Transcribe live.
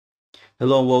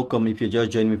Hello and welcome. If you're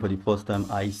just joining me for the first time,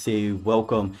 I say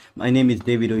welcome. My name is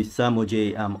David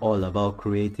Oisamoje. I'm all about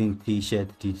creating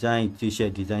t-shirt design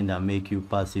that make you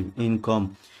passive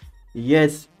income.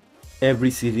 Yes, every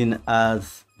season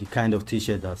has the kind of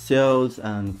t-shirt that sells,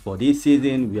 and for this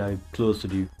season we are close to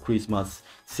the Christmas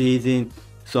season.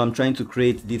 So I'm trying to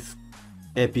create this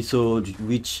episode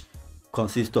which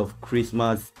consists of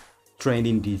Christmas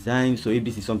trending design. So if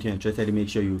this is something you're interested in, make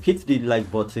sure you hit the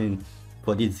like button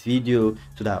for this video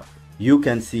so that you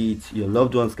can see it, your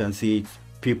loved ones can see it,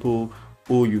 people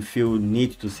who you feel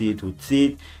need to see it would see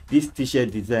it. This t-shirt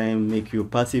design make you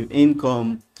passive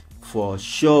income for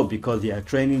sure because they are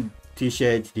trending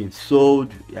t-shirts. They've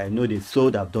sold, I know they've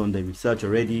sold, I've done the research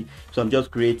already. So I'm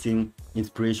just creating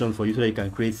inspiration for you so that you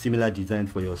can create similar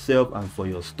designs for yourself and for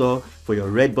your store, for your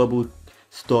Redbubble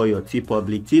store, your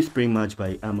TeePublic, Teespring Match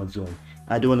by Amazon.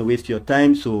 I don't want to waste your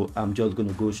time, so I'm just going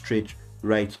to go straight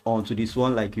right onto this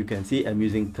one. Like you can see, I'm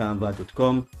using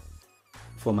canva.com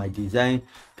for my design.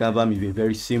 Canva is a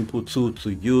very simple tool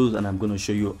to use, and I'm going to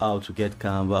show you how to get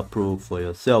Canva Pro for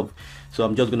yourself. So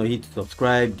I'm just going to hit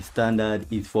subscribe. The standard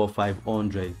is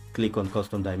 4500. Click on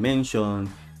custom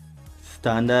dimension.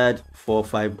 Standard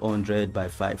 4500 by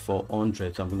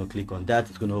 5400. So I'm going to click on that.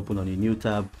 It's going to open on a new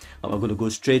tab. I'm going to go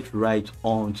straight right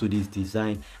on to this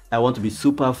design. I want to be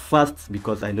super fast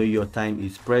because I know your time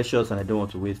is precious and I don't want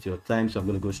to waste your time. So I'm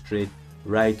going to go straight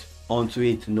right onto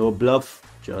it. No bluff,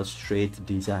 just straight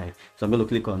design. So I'm going to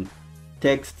click on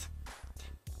text,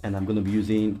 and I'm going to be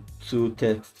using two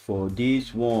text for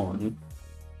this one.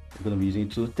 I'm going to be using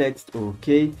two text.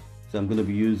 Okay, so I'm going to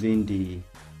be using the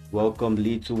welcome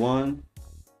little one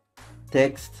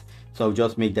text. So I'll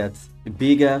just make that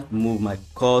bigger, move my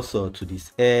cursor to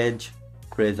this edge,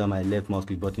 press on my left mouse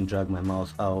click button, drag my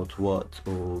mouse outwards.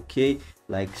 Okay,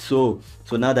 like so.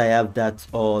 So now that I have that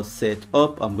all set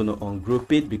up, I'm going to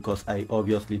ungroup it because I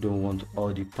obviously don't want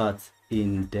all the parts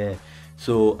in there.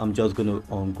 So I'm just going to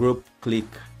ungroup, click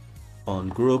on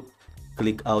group,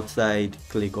 click outside,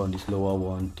 click on this lower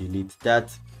one, delete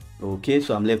that. Okay,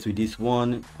 so I'm left with this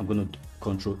one. I'm going to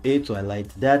Control A to highlight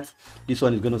that. This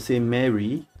one is going to say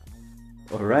Mary.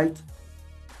 All right,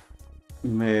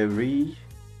 Mary.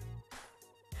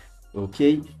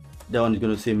 Okay, that one is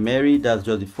going to say Mary. That's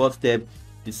just the first step.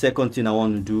 The second thing I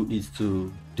want to do is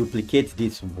to duplicate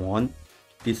this one,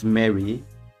 this Mary,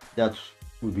 that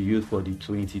will be used for the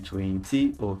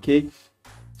 2020. Okay,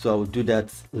 so I will do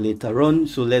that later on.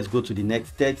 So let's go to the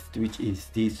next text, which is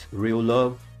this real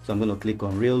love. So I'm going to click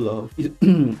on real love.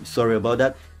 Sorry about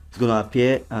that. It's going to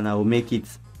appear, and I will make it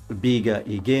bigger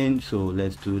again. So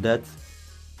let's do that.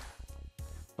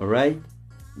 All right,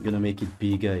 I'm going to make it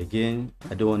bigger again.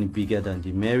 I don't want it bigger than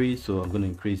the Mary, so I'm going to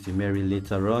increase the Mary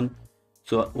later on.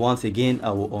 So once again,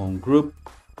 I will ungroup,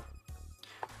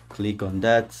 click on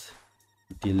that,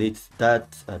 delete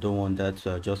that. I don't want that,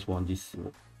 so I just want this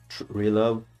real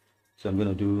love. So I'm going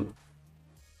to do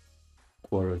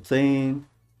quarantine.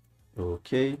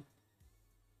 Okay,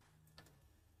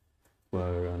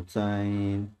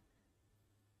 quarantine.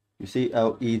 You see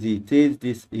how easy it is.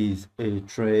 This is a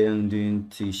trending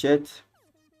t-shirt.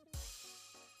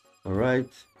 All right,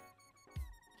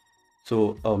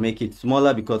 so I'll make it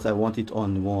smaller because I want it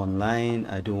on one line.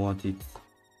 I don't want it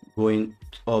going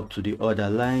up to the other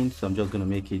line, so I'm just going to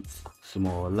make it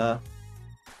smaller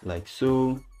like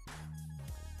so.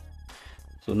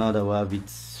 So now that we have it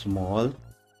small,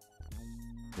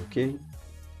 okay,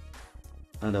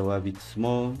 and I have it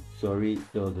small, sorry,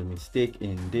 there was a mistake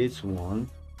in this one,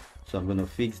 so I'm gonna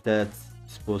fix that.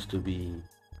 It's supposed to be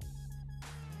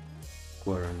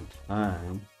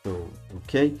quarantine. So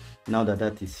okay, now that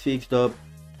that is fixed up,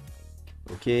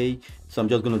 okay, so I'm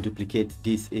just gonna duplicate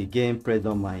this again, press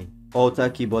on my Alt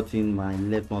key button, my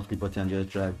left mouse click button, and just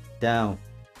drag down,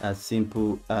 as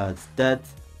simple as that.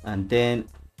 And then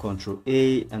Control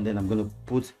A, and then I'm gonna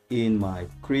put in my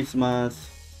Christmas.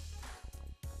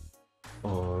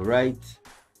 All right,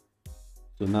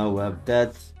 so now we have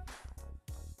that.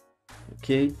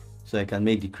 Okay, so I can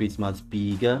make the Christmas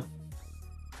bigger.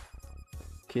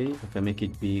 Okay, I can make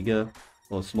it bigger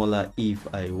or smaller if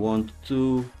I want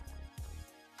to.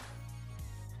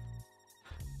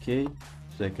 Okay,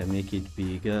 so I can make it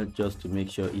bigger just to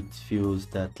make sure it fills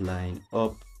that line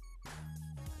up.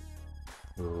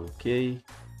 Okay,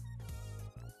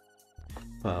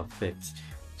 perfect.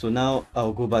 So now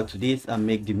I'll go back to this and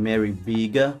make the Mary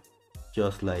bigger,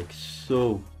 just like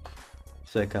so.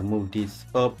 So I can move this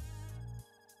up.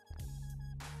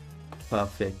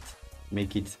 Perfect.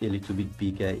 Make it a little bit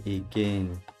bigger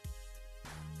again.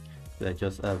 So I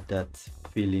just have that,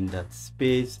 fill in that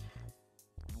space.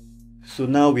 So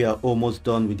now we are almost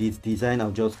done with this design.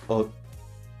 I'll just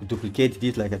duplicate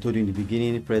this like I told you in the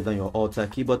beginning. Press down your Alt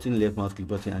key button, left mouse click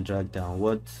button, and drag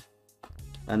downwards.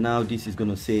 And now this is going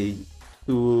to say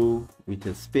 2 with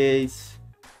a space.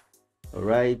 All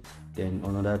right, then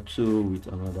another 2 with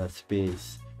another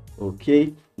space.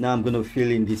 Okay, now I'm going to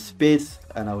fill in this space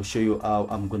and I'll show you how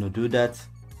I'm going to do that.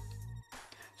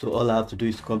 So all I have to do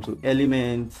is come to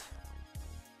Elements,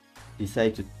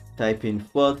 decide to type in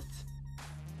first.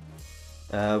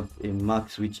 I have a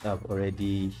max which I've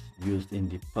already used in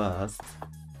the past.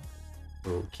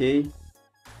 Okay,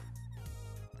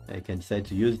 I can decide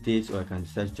to use this, or I can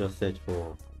decide to just search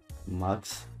for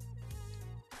max.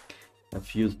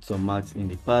 I've used some max in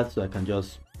the past, so I can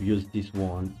just use this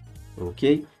one.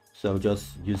 Okay, so I'll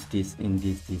just use this in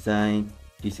this design.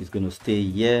 This is going to stay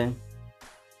here.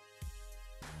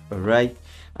 All right,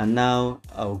 and now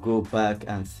I'll go back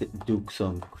and do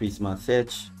some Christmas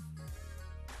search.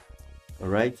 All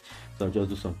right, so I'll just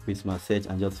do some Christmas search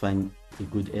and just find a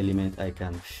good element I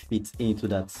can fit into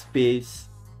that space.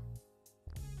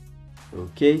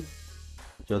 Okay,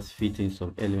 just fitting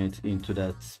some elements into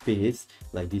that space,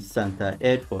 like this Santa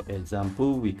head for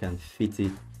example. We can fit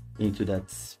it into that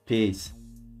space,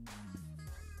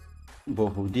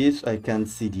 but for this I can't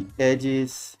see the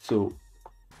edges, so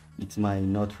it might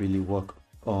not really work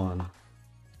on.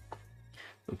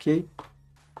 Okay,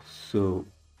 so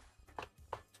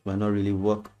it might not really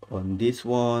work on this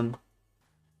one,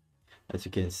 as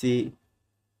you can see.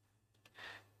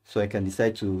 So I can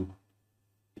decide to,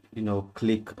 you know,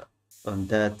 click on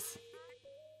that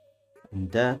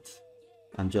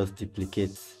and just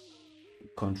duplicate,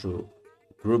 control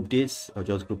group this. I'll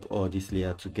just group all this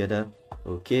layer together.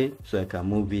 Okay, so I can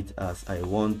move it as I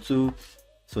want to.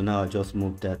 So now I'll just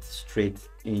move that straight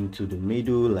into the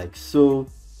middle like so.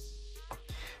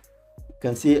 You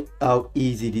can see how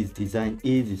easy this design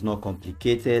is. It's not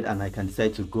complicated, and I can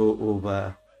decide to go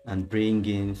over and bring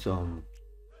in some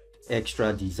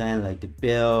extra design like the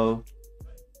bell,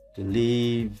 the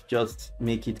leaf, just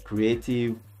make it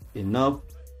creative enough.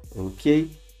 Okay,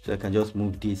 so I can just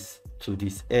move this to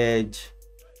this edge.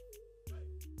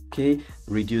 Okay,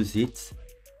 reduce it.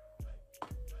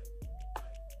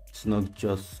 It's not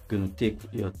just gonna take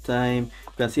your time.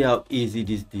 You can see how easy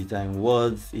this design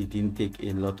was. It didn't take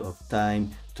a lot of time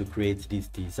to create this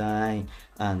design,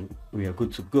 and we are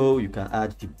good to go. You can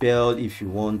add the bell if you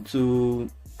want to.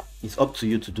 It's up to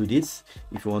you to do this.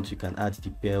 If you want, you can add the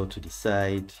bell to the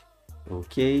side.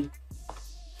 Okay, you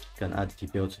can add the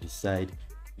bell to the side.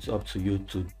 It's up to you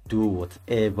to do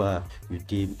whatever you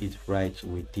deem is right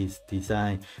with this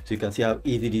design. So you can see how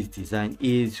easy this design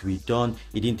is. We're done.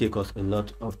 It didn't take us a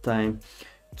lot of time.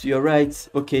 To your right,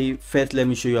 okay, first let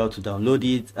me show you how to download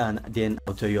it, and then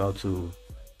I'll tell you how to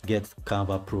get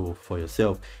Canva Pro for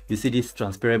yourself. You see this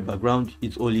transparent background,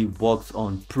 it only works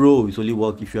on Pro. It only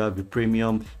works if you have a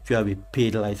premium. If you have a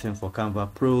paid license for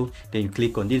Canva Pro, then you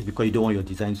click on this, because you don't want your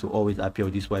design to always appear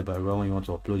with this white background when you want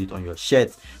to upload it on your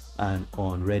shirt and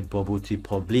on Redbubble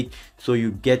Public. So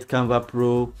you get Canva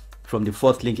Pro from the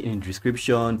first link in the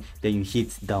description, then you hit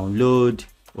download.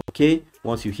 Okay,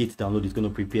 once you hit download, it's going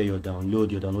to prepare your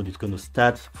download. Your download is going to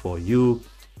start for you,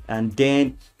 and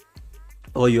then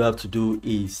all you have to do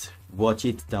is watch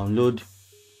it download.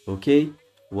 Okay,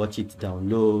 watch it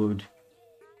download,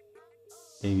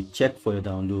 and you check for your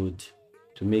download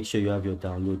to make sure you have your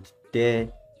download there.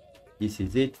 This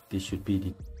is it. This should be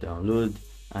the download,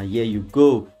 and here you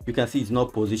go. You can see it's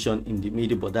not positioned in the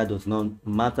middle, but that does not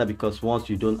matter, because once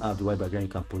you don't have the white background,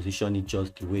 you can position it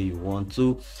just the way you want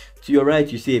to. To your right,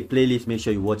 you see a playlist. Make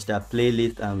sure you watch that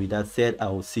playlist, and with that said, I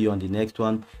will see you on the next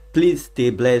one. Please stay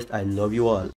blessed. I love you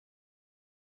all.